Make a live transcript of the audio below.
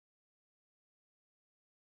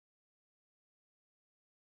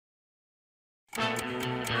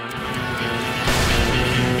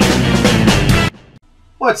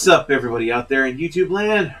What's up, everybody out there in YouTube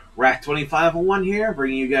land? Rak2501 here,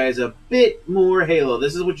 bringing you guys a bit more Halo.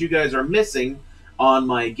 This is what you guys are missing on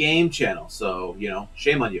my game channel, so, you know,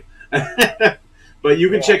 shame on you. But you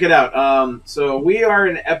can check it out. So we are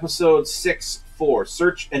in episode 6-4,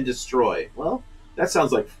 Search and Destroy. Well, that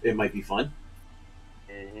sounds like it might be fun.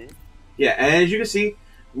 Yeah, and as you can see,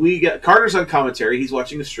 we got Carter's on commentary. He's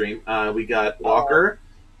watching the stream. We got Walker,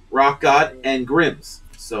 Rock God, and Grims.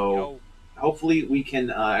 So hopefully we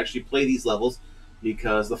can actually play these levels,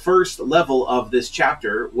 because the first level of this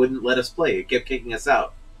chapter wouldn't let us play. It kept kicking us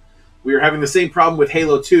out. We were having the same problem with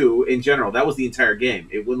Halo 2 in general. That was the entire game.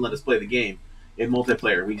 It wouldn't let us play the game in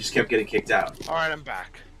multiplayer. We just kept getting kicked out. Alright, I'm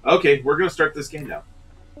back. Okay, we're going to start this game now.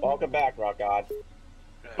 Welcome back, Rock God.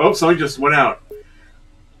 Oh, somebody just went out.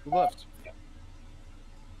 Who left?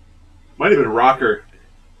 Might have been Rocker.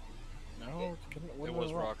 No, it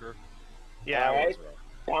was Rocker. Yeah, alright.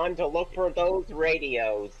 Time to look for those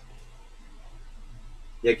radios.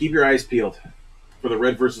 Yeah, keep your eyes peeled for the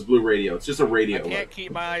red versus blue radio. It's just a radio. I can't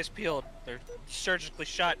keep my eyes peeled. They're surgically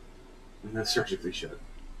shut. That's surgically shut.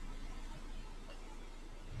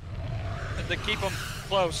 They keep them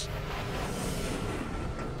close.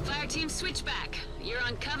 Fire team switchback. You're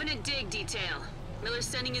on Covenant dig detail. Miller's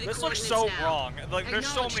sending you the This looks coordinates so now. wrong. Like, there's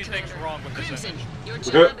so many things Commander. wrong with this Crimson, image.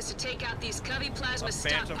 your job is to take out these Covey plasma A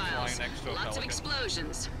phantom flying stockpiles. next to a Lots of pelican.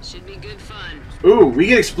 explosions. Should be good fun. Ooh, we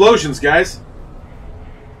get explosions, guys.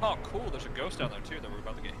 Oh, cool. There's a ghost down there, too, that we're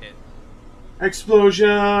about to get hit.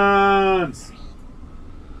 Explosions!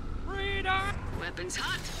 Radar! Weapons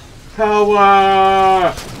hot.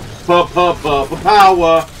 Power!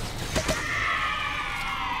 Power!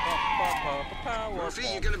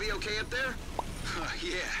 Murphy, you gonna be okay up there?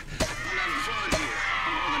 Yeah, I'm having fun here.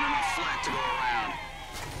 More than enough flat to go around.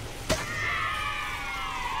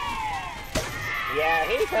 Yeah,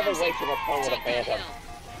 he's having way too much fun with a Take that Phantom. hill.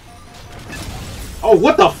 Oh,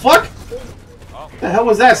 what the fuck? Oh. The hell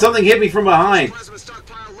was that? Something hit me from behind. Plasma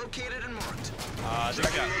stockpile located and marked. They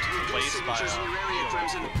got Multiple ghost placed by signatures in your area, a...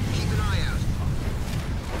 Crimson. Keep an eye out.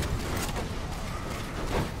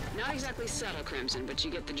 Not exactly subtle, Crimson, but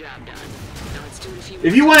you get the job done. Now let's do it a few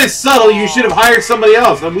If you wanted subtle, you should have hired somebody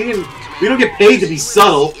else. I mean, we don't get paid to be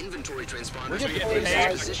subtle. Inventory transponder. We get We get paid paid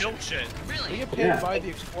by to kill shit. We Really? get paid Yeah. by the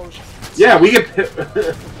explosion. Yeah, we get. I don't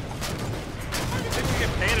think we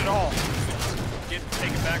get paid at all. Get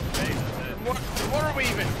taken back to base, that's it. What are we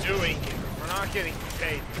even doing here? We're not getting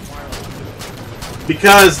paid. Why are we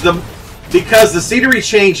doing it? because the scenery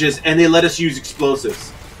changes and they let us use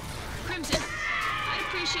explosives. Crimson, I'd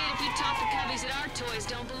appreciate if you taught the Coveys that our toys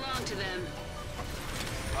don't belong to them.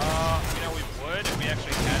 You know, we would if we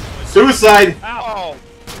actually had to. Suicide! Ow!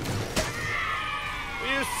 Will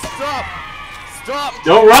you stop? Stop!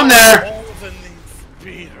 Don't run there! Holes in these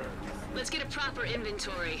speeders. Let's get a proper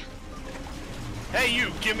inventory. Hey,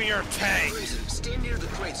 you! Give me your tank. Crimson, stand near the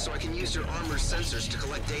crates so I can use your armor's sensors to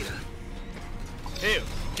collect data. Ew!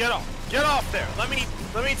 Get off! Get off there! Let me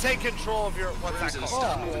take control of your what's that Crimson, called?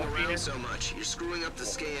 stop moving around so much. You're screwing up the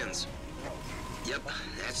scans. Yep,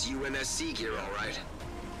 that's UNSC gear, all right.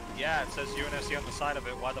 Yeah, it says UNSC on the side of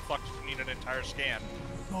it. Why the fuck does it need an entire scan?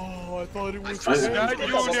 Oh, I thought it was. I- Not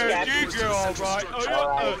UNSC gear, all right.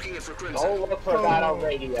 Alright. Working it for Go Crimson. look for that on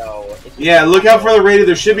radio. If you- Yeah, look out for the radio.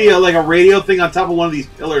 There should be like a radio thing on top of one of these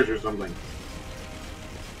pillars or something.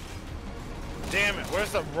 Damn it!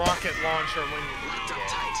 Where's the rocket launcher when you Locked need up it?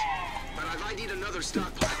 tight. But I'd need another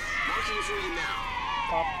stockpile. Marking it for you now.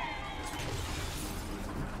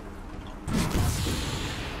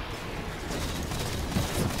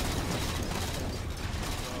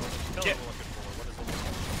 Get-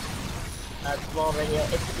 small radio.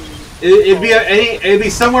 It's It'd be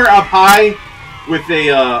somewhere up high with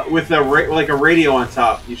like a radio on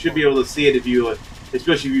top. You should be able to see it if you,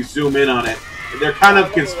 especially if you zoom in on it. They're kind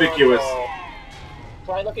of conspicuous.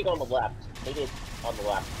 Try looking on the left. Maybe it's on the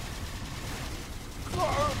left.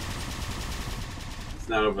 It's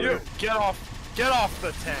not over You there. get off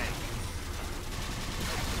the tank.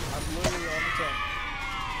 I'm literally on the tank.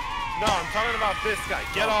 No, I'm talking about this guy.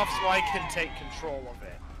 Get off so I can take control of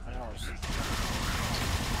it.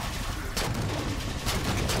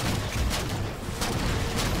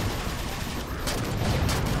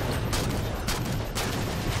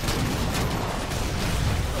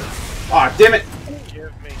 Aw, damn it!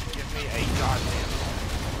 Give me a goddamn.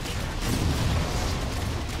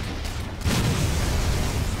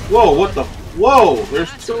 Whoa, what the? Whoa,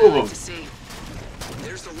 there's That's two what I of like them. to see.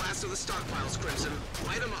 There's the last of the stockpiles, Crimson.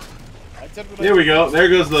 Light them up. There we go. There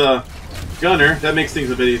goes the gunner. That makes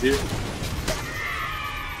things a bit easier.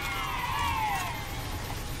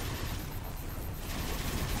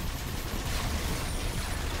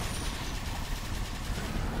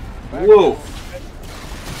 Whoa!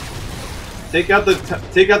 Take out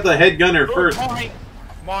the head gunner first. Mine.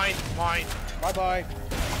 Bye bye.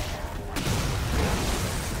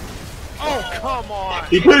 Oh, come on.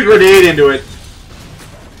 He put a grenade into it.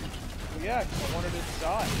 Well, yeah, 'cause I wanted it to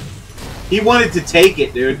die. He wanted to take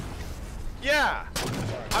it, dude. Yeah.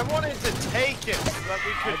 I wanted to take it so that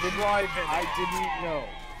we could drive in. I didn't know.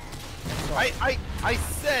 I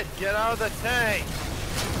said get out of the tank.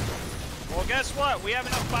 Well, guess what? We have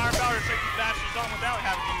enough firepower to take these bastards on without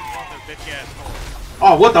having to use one of their bitch ass toys.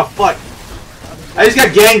 Oh, what the fuck? I just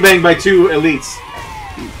got gangbanged by 2 elites.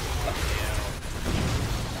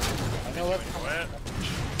 I know what.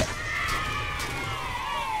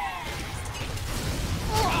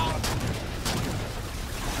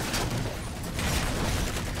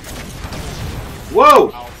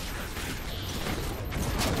 Whoa!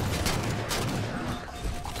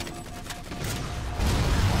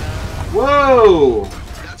 Whoa!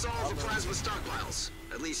 That's all the plasma stockpiles.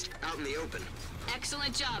 At least out in the open.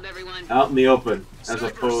 Excellent job, everyone. Out in the open, as Snipers.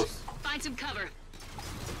 opposed. Find some cover.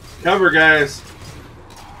 Cover, guys.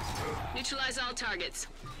 Neutralize all targets.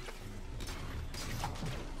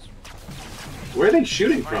 Where are they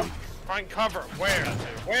shooting from? Find cover. Where?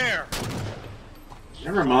 Where?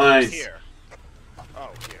 Never mind. Here. Oh,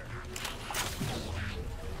 here.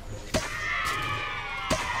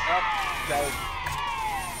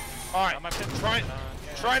 Alright,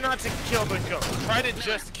 try not to kill the ghost. Try to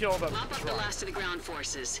just kill the Mop up the drone. last of the ground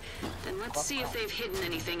forces. Then let's see if they've hidden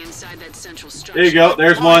anything inside that central structure. There you go.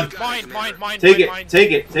 There's one. Mine. Take it.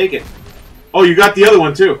 Take it. Take it. Oh, you got the other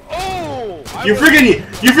one too. Oh! You freaking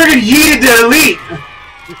yeeted the elite.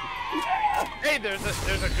 Hey, there's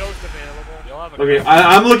a ghost available. You'll have a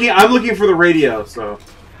Okay, I'm looking for the radio. So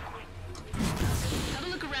Have a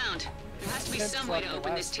look around. There has to be some way to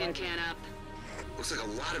open this tin can up. Looks like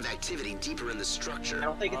a lot of activity deeper in the I structure.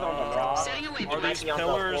 don't think it's on the rock. Setting away Are the these be on the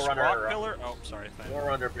pillars Forerunner, rock pillar? Oh, sorry. Thank you.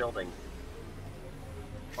 We're under building.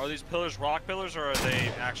 Are these pillars rock pillars or are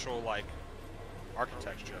they actual like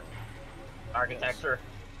architecture? Architecture.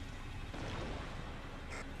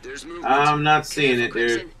 There's movement. I'm not seeing it, Careful, dude.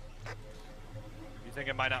 Crimson. You think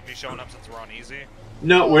it might not be showing up since we're on easy?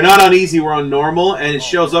 No, we're not on easy. We're on normal, and it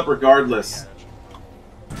shows up regardless.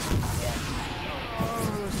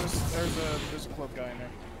 Oh, there's a cloak guy in there.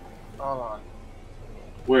 Hold on.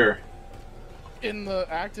 Where? In the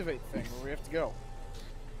activate thing where we have to go.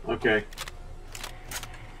 Okay.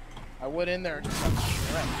 I went in there and just got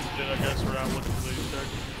shreked. Did I guess we're out looking for these things?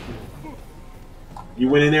 You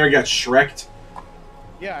went in there and got shreked.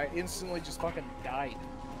 Yeah, I instantly just fucking died.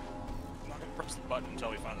 I'm not gonna press the button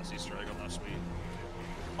until we find this Easter egg on that suite.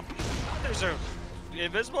 There's a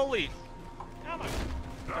invisible elite. Come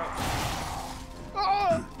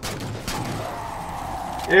on.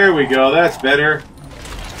 There we go. That's better.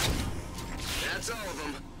 That's all of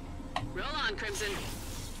them. Roll on, Crimson.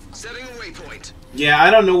 Setting a waypoint. Yeah,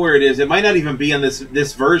 I don't know where it is. It might not even be on this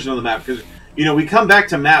version of the map because we come back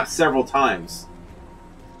to maps several times.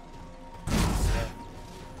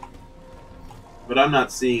 But I'm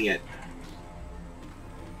not seeing it.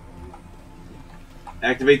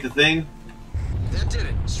 Activate the thing. That did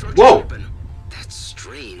it. Structure Whoa! open. That's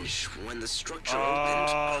strange. When the structure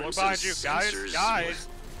opened, Look behind you, guys, sensors guys.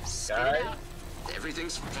 Guys?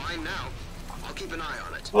 Everything's fine now. I'll keep an eye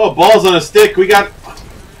on it. Oh, balls on a stick. We got.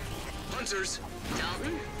 Hunters,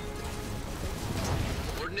 Dalton?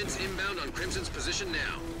 ordnance inbound on Crimson's position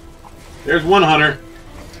now. There's one hunter.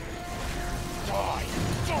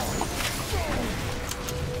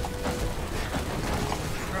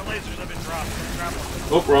 Our lasers have been dropped. Grab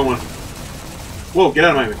one. Oh, wrong one. Whoa, get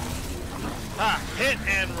out of my way. Ah, hit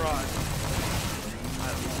and run.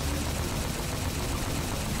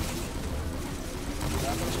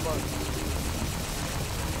 That much fun.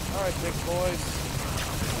 Alright, big boys.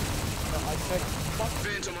 I take fuck.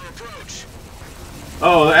 Phantom on approach.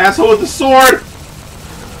 Oh, the asshole with the sword!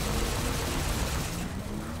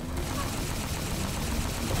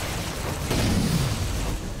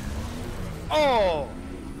 Oh!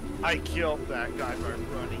 I killed that guy by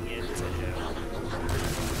running into him.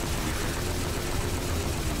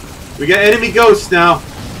 We got enemy ghosts now.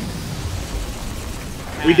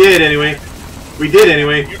 We did anyway. We did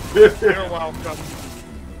anyway. You're welcome.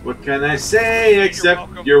 What can I say except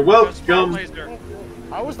you're Spartan welcome? laser.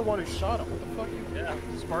 I was the one who shot him. What the fuck? Yeah,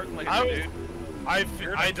 Spartan laser, I was-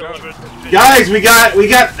 dude. I delivered the video. Guys, we got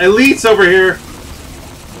elites over here.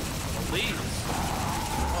 Please.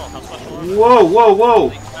 Oh, how special are they? Whoa, whoa, whoa!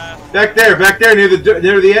 Back there, near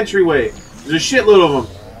the entryway. There's a shitload of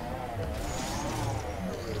them.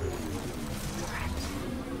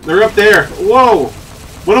 They're up there. Whoa!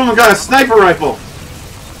 One of them got a sniper rifle.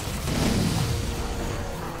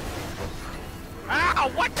 Oh,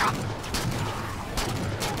 what the?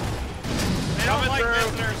 They don't like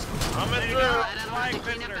visitors. Coming They through. don't I don't like have to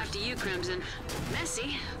clean up visitors. after you, Crimson.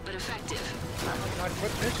 Messy, but effective. I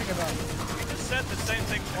quit bitching about it. We just said the same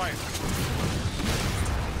thing twice.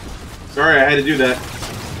 Sorry, I had to do that.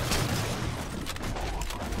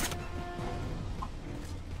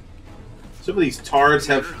 Some of these tards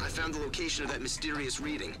have... I found the location of that mysterious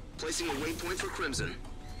reading. Placing a waypoint for Crimson.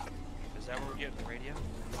 Is that where we're getting the radio?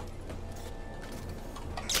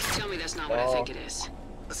 Tell me that's not what I think it is.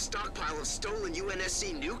 A stockpile of stolen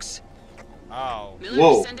UNSC nukes? Oh. Miller,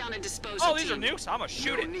 Whoa. send down a disposal Oh, these are team. nukes? I'ma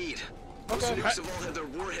shoot No it. need. Those Okay. nukes have all had their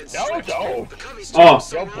warheads No, switched. don't. The Coveys Oh, took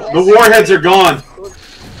them somewhere the else. warheads are gone.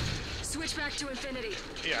 Switch back to Infinity.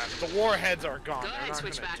 Yeah, the warheads are gone. Go They're ahead, not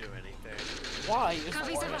switch gonna back. do anything. Why is the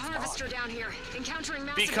Coveys have a warhead harvester gone? down here, encountering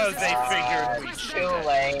massive Because they resistance. figured we Request should. Too backup.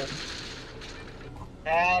 late.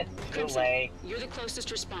 That's too Crimson, late. you're the closest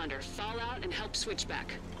responder. Fall out and help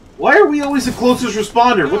Switchback. Why are we always the closest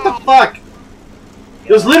responder? What the fuck?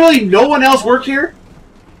 Does literally no one else work here?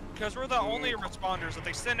 Because we're the only responders that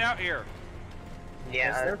they send out here. Because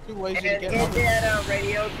Yeah. they're too lazy to And get then others.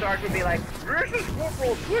 radio starts would be like, this is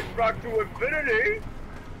Corporal Switchback to Infinity.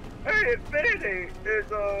 Hey, Infinity, is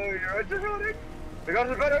your engine running? Because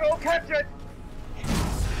we better go catch it.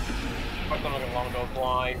 Something along those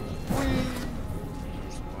lines.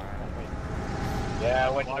 Yeah,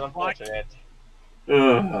 which is unfortunate.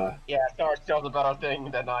 Ugh. Yeah, Sarge does a better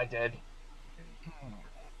thing than I did.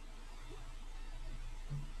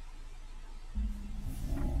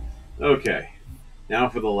 Okay. Now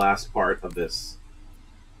for the last part of this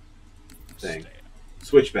thing.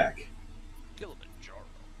 Switchback. Kilimanjaro.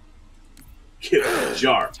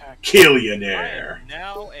 Kilimanjaro. I Killionaire. am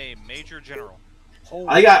now a major general. Holy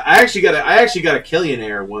I actually got a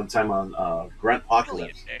Killionaire one time on Grunt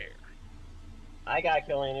Apocalypse. Killionaire. I got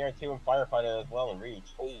killing here too and firefighter as well in Reach.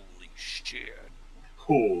 Holy shit.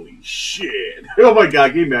 Holy shit. Oh my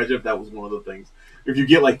god, can you imagine if that was one of the things? If you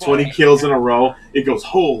get like 20 kills in a row, it goes,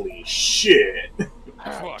 holy shit.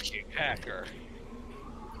 Fucking hacker.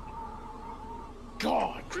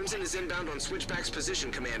 God. Crimson is inbound on Switchback's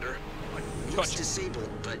position, Commander. Looks Touch. disabled,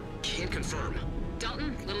 but can't confirm.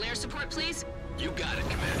 Dalton, little air support, please. You got it,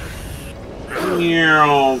 Commander.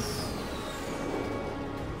 Meow.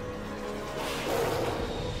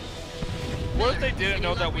 What if they didn't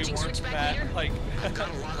know that we Reaching weren't switchback that, leader? like... Got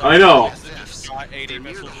a lot of I know. thefts. Got 80 They're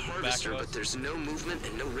near the missiles in the back harvester, of but us. there's no movement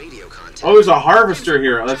and no radio contact. Oh, there's a harvester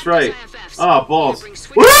here. That's right. Oh, balls. Are you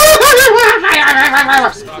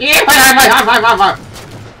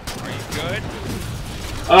good?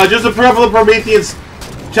 Just a purple Prometheus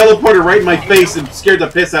teleported right in my face and scared the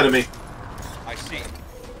piss out of me. I see.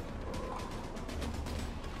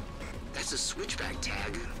 That's a Switchback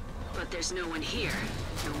tag. But there's no one here.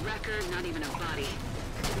 No record, not even a body.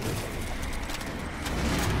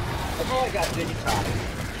 I've only got Digitron.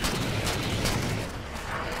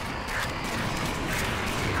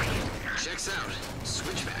 Checks out.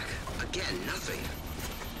 Switchback. Again, nothing.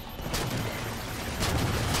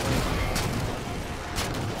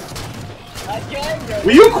 Again,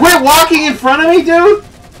 Will you quit walking in front of me, dude?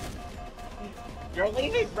 you're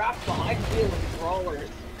leaving Raph behind dealing with crawlers.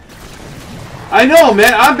 I know,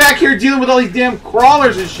 man. I'm back here dealing with all these damn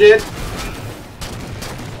crawlers and shit.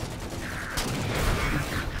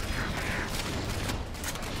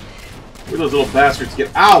 Where those little bastards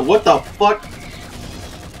get? Ow! What the fuck?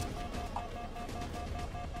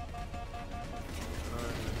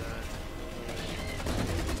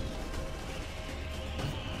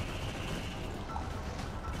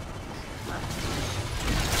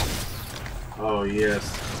 Oh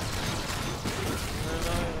yes.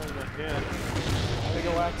 I think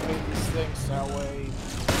I'll activate these things that way.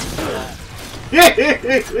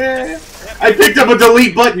 I picked up a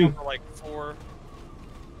delete button. For like 4.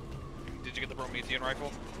 Did you get the Promethean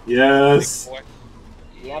rifle? Yes. Big boy.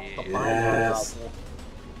 Yep, the Yeah. Yes.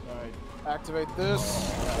 Alright, activate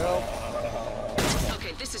this. Go.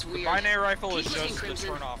 Okay, this is weird. Binary rifle is Keep looking, just the Crimson.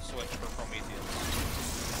 turn off switch for Prometheus.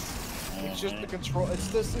 It's just the control.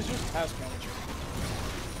 It's just task manager.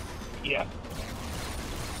 Yeah.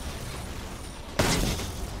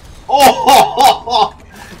 Oh!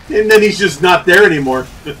 And then he's just not there anymore.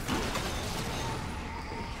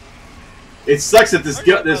 It sucks that this I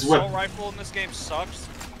got this the assault weapon. rifle in this game sucks.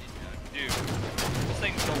 Dude, this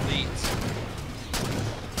thing deletes.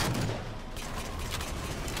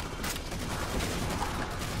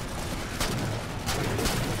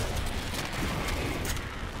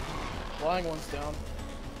 Flying one's down.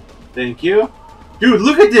 Thank you, dude.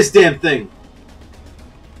 Look at this damn thing.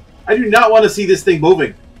 I do not want to see this thing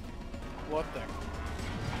moving. What the?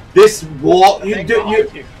 This wall,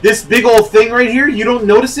 this big old thing right here, you don't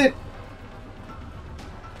notice it?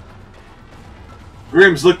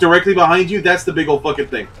 Grims, look directly behind you. That's the big old fucking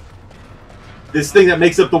thing. This thing that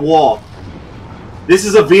makes up the wall. This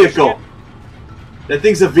is a vehicle. That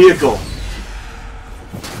thing's a vehicle.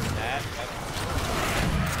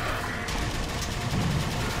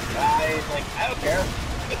 I don't care.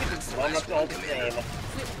 Almost all the same.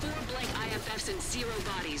 With 4 blank IFFs and 0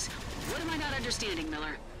 bodies. What am I not understanding,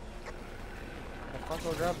 Miller? I'll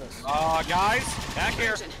grab this. Guys, back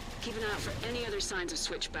here. Attention. Keep an eye out for any other signs of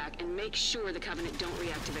switchback and make sure the Covenant don't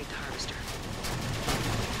reactivate the harvester.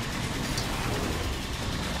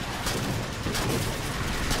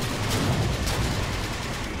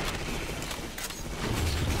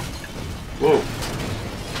 Whoa.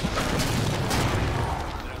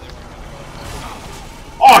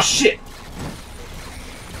 Oh shit!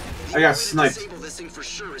 I got sniped. Disable this thing for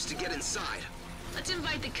sure is to get inside. Let's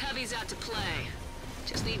invite the Coveys out to play.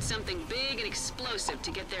 Just need something big and explosive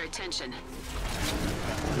to get their attention.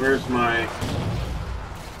 Where's my...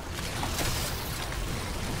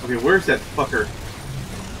 Okay, where's that fucker?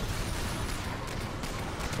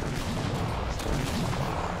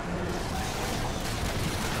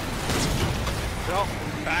 Well,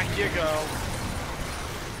 back you go.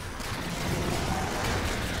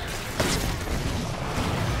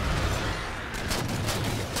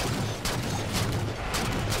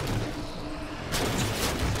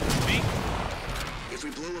 If we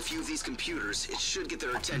blow a few of these computers, it should get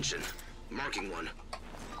their attention. Marking one.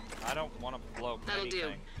 I don't want to blow That'll do.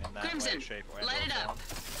 anything in that Crimson, way, shape, or light it up.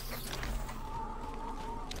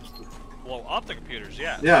 Blow up the computers,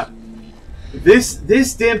 yeah. Yeah. This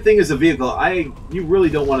damn thing is a vehicle. You really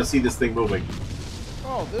don't want to see this thing moving.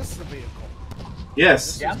 Oh, this is the vehicle.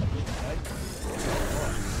 Yes. Yeah.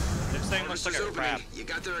 This thing looks like a crab. You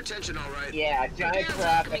got their attention, all right. Yeah, a giant Girls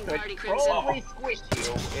crab welcoming that party, could Crimson. probably squish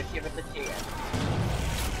you if given the chance.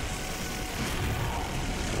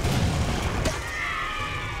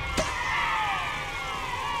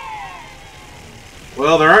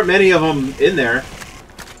 Well, there aren't many of them in there.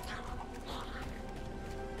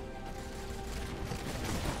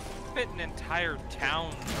 Fit an entire town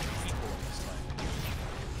of people in this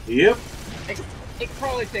thing. Yep. It could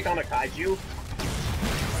probably take on a kaiju. More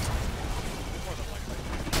than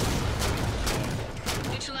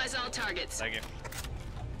likely. Neutralize all targets. Thank you.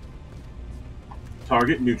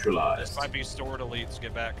 Target This neutralized. might be stored elites.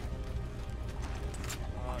 Get back.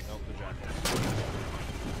 Nope, the jacket.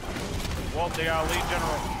 Walt, they got a lead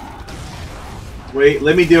general. Wait,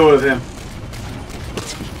 let me deal with him.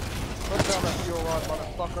 Put down that fuel rod,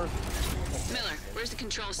 motherfucker. Miller, where's the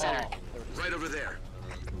control center? Right over there.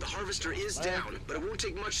 The harvester is down, but it won't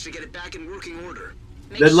take much to get it back in working order.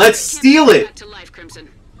 Make Then sure let's it can't steal come it. back to life, Crimson.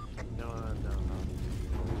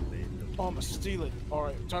 Oh, I'm gonna steal it.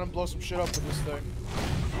 Alright, time to blow some shit up with this thing.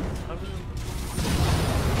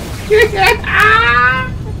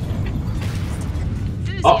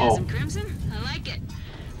 Enthusiasm, Crimson. I like it.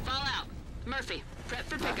 Fall out. Murphy, prep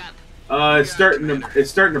for pickup. It's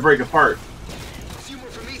starting to break apart. A few more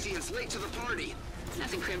Prometheans late to the party.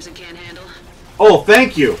 Nothing Crimson can't handle. Oh,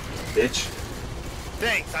 thank you, bitch.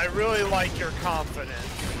 Thanks, I really like your confidence.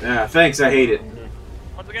 Yeah, thanks. I hate it.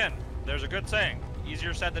 Once again, there's a good saying.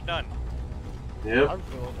 Easier said than done. I Yep. really don't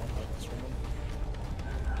like this woman.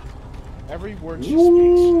 Every word she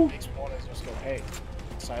Ooh. speaks makes one is just go, hey,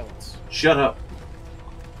 silence. Shut up.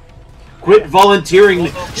 Quit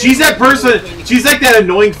volunteering. She's that person. She's like that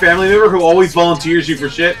annoying family member who always volunteers you for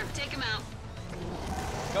shit. Take him out.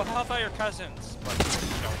 Go help out your cousins, but you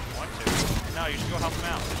don't want to. No, you should go help them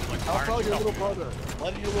out. Just, like, Help fire out your yourself. little brother.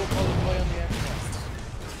 Let your little brother play on the Xbox.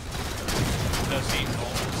 Does he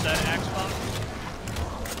own said Xbox?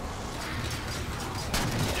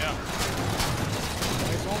 Yeah.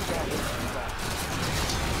 His own guy is Xbox.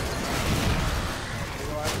 They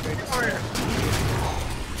go activate the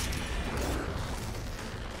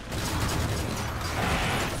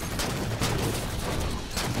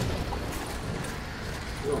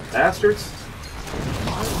Little bastards.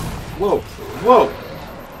 Whoa. Whoa.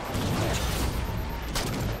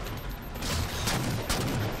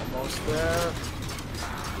 Almost there.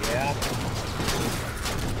 Yeah.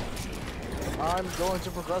 I'm going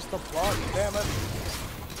to progress the plot, damn it.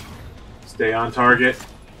 Stay on target.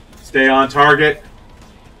 Stay on target.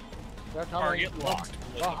 They're coming. Target locked.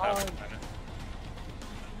 Behind.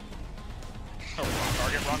 Oh, wrong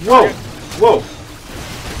target, wrong Whoa. target. Whoa.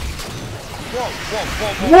 Whoa, whoa,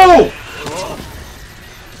 whoa, whoa. Whoa.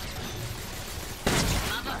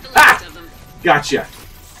 Mop up the Ah! last of them. Gotcha.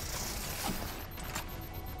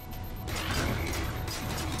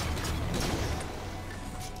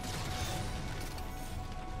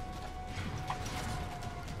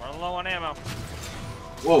 low on ammo.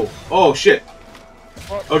 Whoa. Oh, shit.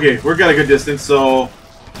 Okay, we've got a good distance, so...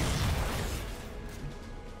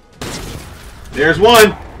 There's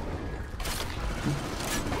one!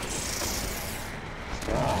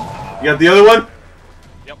 You got the other one?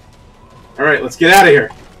 Yep. Alright, let's get out of here.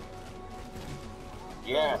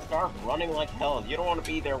 Yeah, start running like hell. You don't want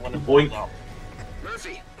to be there when it Boink. blows up.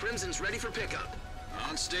 Murphy, Crimson's ready for pickup.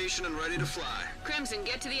 On station and ready to fly. Crimson,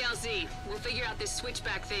 get to the LZ. We'll figure out this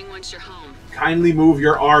switchback thing once you're home. Kindly move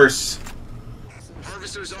your arse.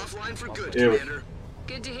 Harvester's offline for good, Ew. Commander.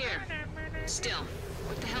 Good to hear. Still,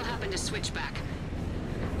 what the hell happened to switchback?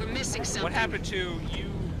 We're missing something. What happened to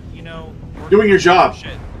you know... Doing your job.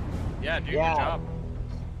 Shit. Yeah, doing Yeah. your job.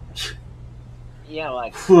 Yeah,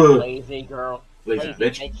 like, lazy girl. Lazy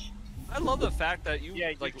bitch. I love the fact that you,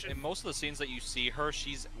 Yeah, like, in most of the scenes that you see her,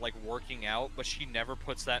 she's, like, working out, but she never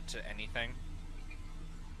puts that to anything.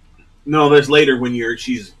 No, there's later when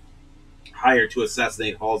she's hired to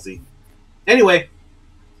assassinate Halsey. Anyway,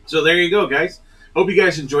 so there you go, guys. Hope you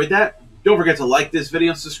guys enjoyed that. Don't forget to like this video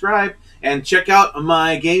and subscribe. And check out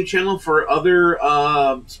my game channel for other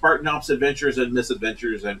Spartan Ops adventures and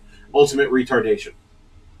misadventures and ultimate retardation.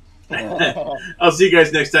 I'll see you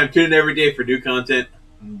guys next time. Tune in every day for new content.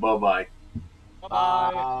 Bye-bye. Bye-bye.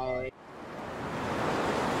 Bye.